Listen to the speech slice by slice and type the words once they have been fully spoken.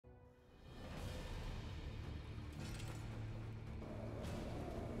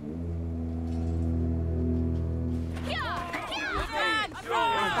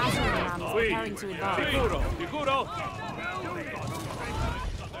preparing to advance. Sicuro? Sicuro?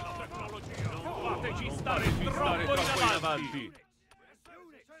 Fateci stare troppo in avanti.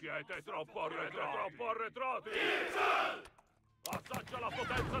 Siete troppo arretrati. Assaggia la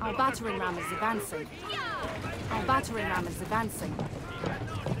potenza Our battering ram is advancing. Our battering ram is advancing.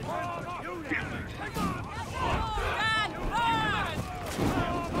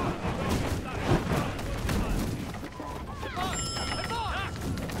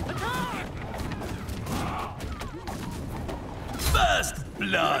 First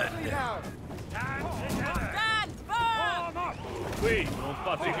blood! Qui, non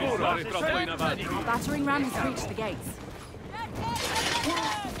fateci stare troppo in avanti. Our battering ram has reached the gates.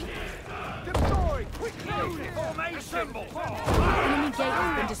 Deploy! Quickly! Formation! Enemy gate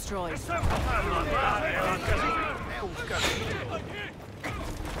has been destroyed.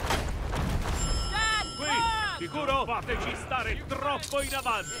 Qui, sicuro? Fateci stare troppo in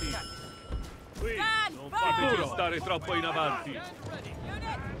avanti. Qui, non fateci stare troppo in avanti.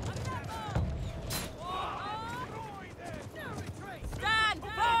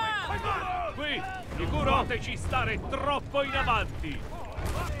 Qui, sicuro? Fateci stare troppo in avanti.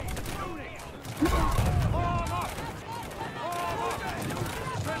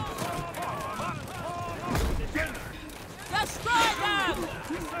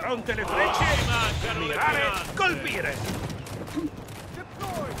 Pronte le frecce! Mirare, colpire!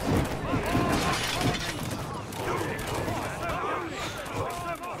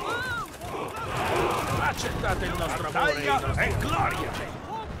 Accettate il nostro amore e gloria!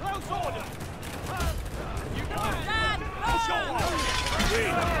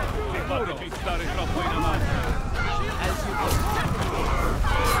 Fateci stare troppo in avanti.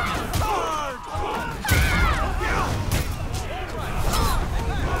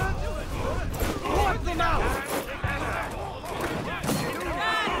 Wipe them out!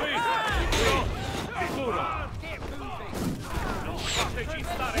 Sicuro? Non fateci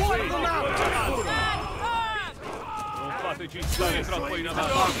stare Wipe them out! Non fateci stare troppo in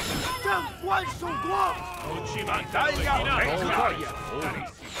avanti. Don't waste some gloves! Non ci mancano le chinate.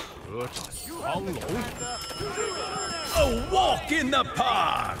 A walk in the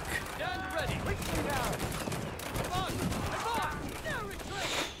park!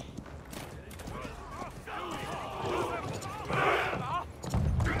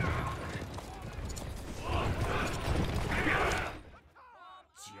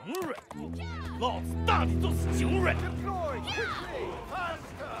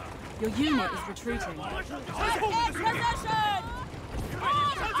 Your unit is retreating.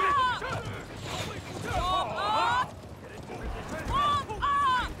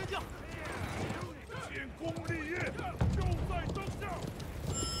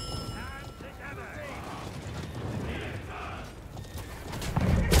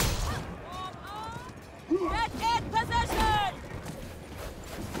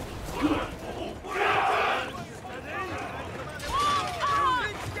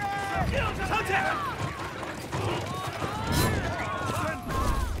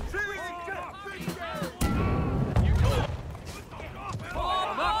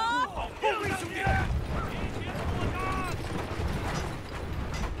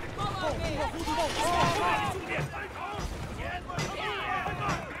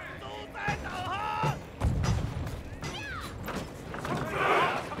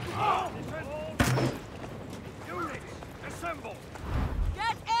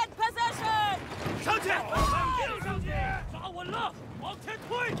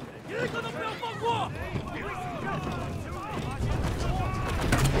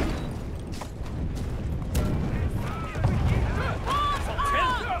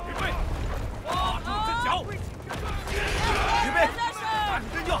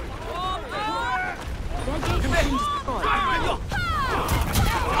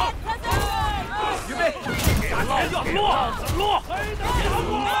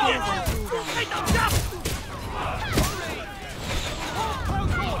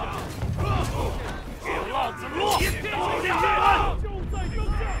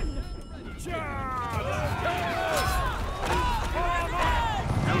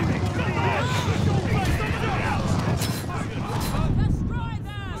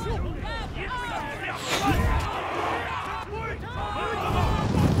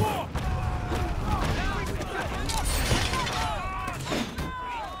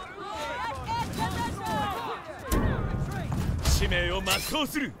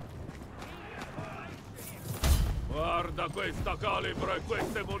 Guarda questa calibro e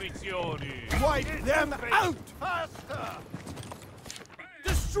queste munizioni! Wipe them out!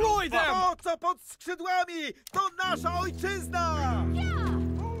 Destroy them! Pomoc pod skrzydłami! To nasza ojczyzna!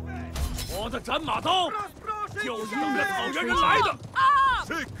 我的斩马刀就是等着草原人来的。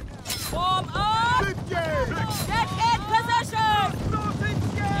 Form up! Get in position!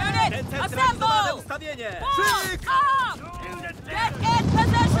 Unit, assemble! Form up! Get in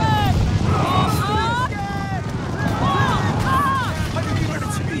position! Form up! Form up!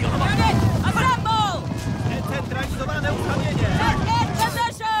 Unit, assemble! Get in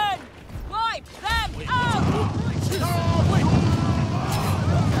position! Wipe them out!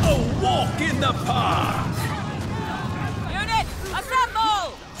 A walk in the park! Unit,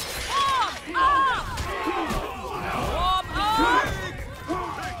 assemble! Form up! Form up!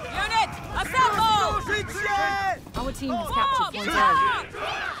 Unit, assemble! Our team has captured point A.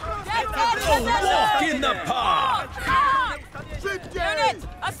 Get in A position! walk in the park! Unit,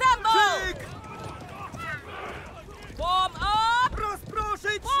 assemble! Form up! Form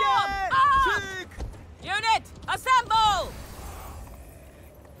up! Unit, assemble!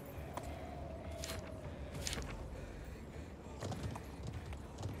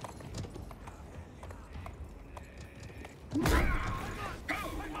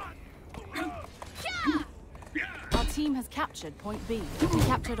 Our team has captured point B. We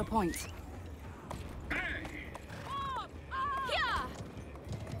captured a point.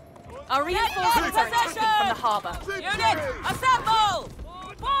 Our reinforcements are attacking from the harbour. Unit, assemble!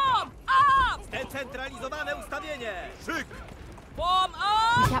 Form up! Form We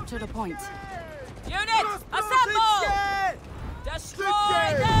up! captured a point. Unit, assemble!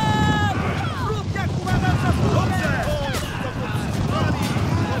 Destroy them! Up!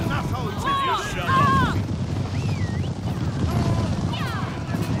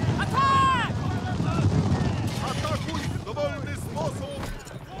 Attack!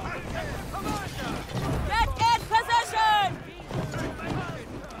 Get in position!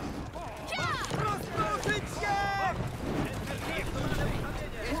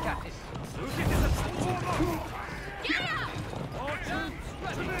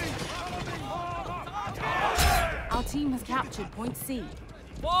 Our team has captured point C.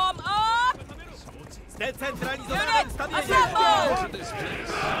 Form up! Unit, assemble! Form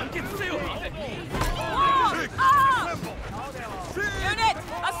up! Unit,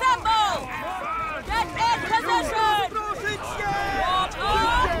 assemble! Get in position! Form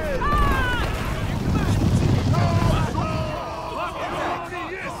up!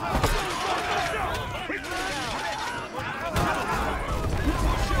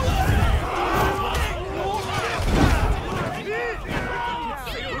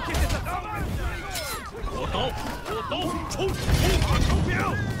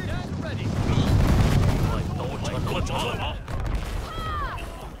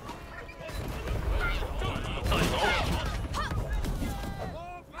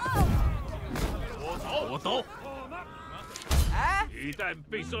 I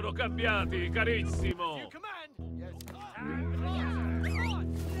tempi sono cambiati, carissimo!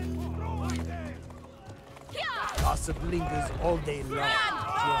 Gossip lingers all day long.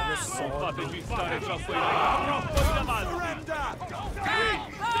 Non fateci stare troppo in avanti!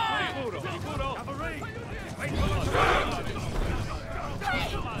 Sicuro, sicuro!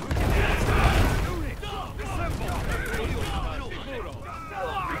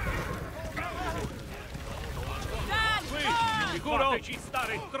 Sicuro? Fateci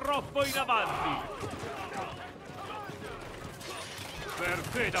stare troppo in avanti!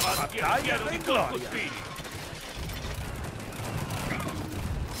 Perché davanti al pieno di corpospini?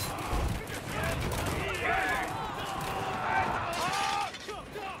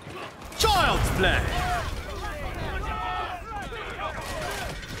 Child's play!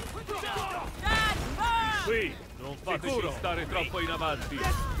 Qui, non fateci stare troppo in avanti!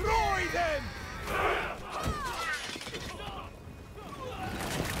 Destroy them!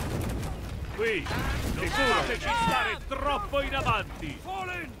 Qui, non fateci stare troppo in avanti!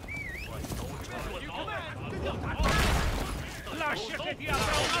 Lascia che ti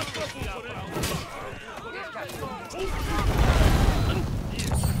apra un altro buco!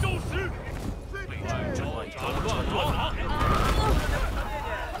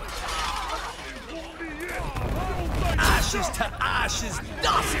 Ashes to ashes,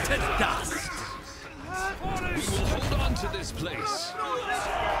 dust to dust! We will hold on to this place.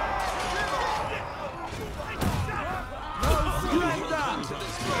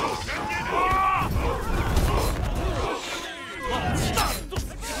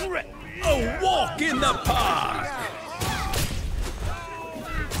 A walk in the park!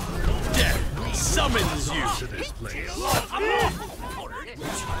 Death summons you to this place.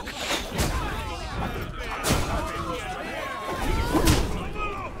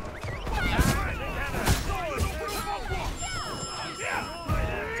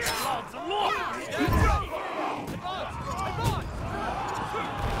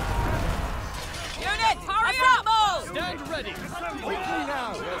 ready. Quickly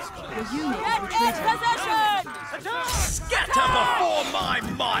now! Your unit is Get in retreating. position! Scatter before my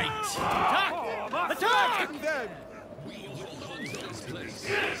might! Attack them! We will hold on to this place.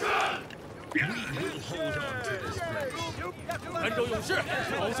 We will hold on to this place. 人肉勇士，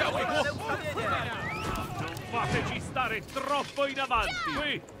手下为国。Non fateci stare troppo in avanti.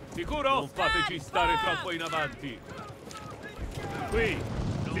 Qui, sicuro? Non fateci stare troppo in avanti. Qui,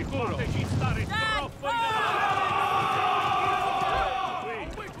 sicuro? Non fateci stare troppo in avanti. Qui, sicuro?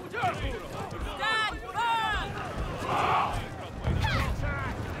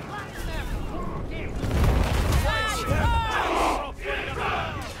 Stand firm!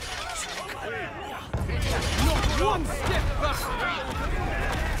 One step back!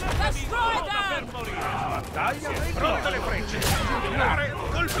 Destroy Per them! morire. Battaglia pronte le frecce! Tirare,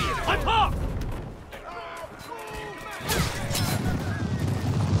 colpire! Attack!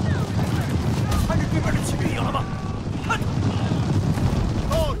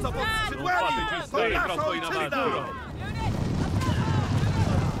 Forza, Non possedueri! fateci stare troppo in avanti.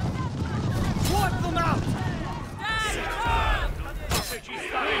 Wipe them out! Stand firm! Fateci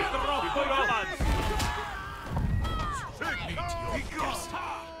stare troppo in avanti.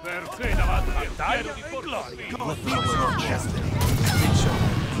 Per te davanti è pieno di fortuna. Meet your destiny.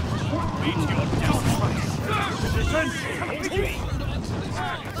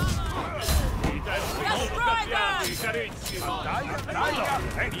 I tempi sono cambiati, carissimo. Battaglia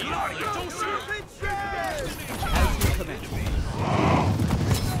è gloria!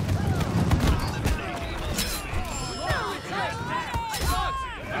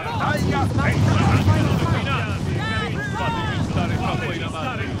 Battaglia è Fateci stare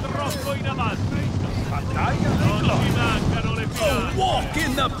troppo in avanti. Battaglia è Non gloria! ci mancano le finali. Walk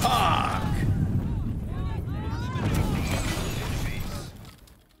in the park!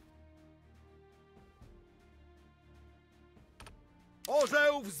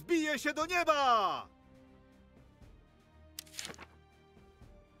 Orzeł wzbije się do nieba!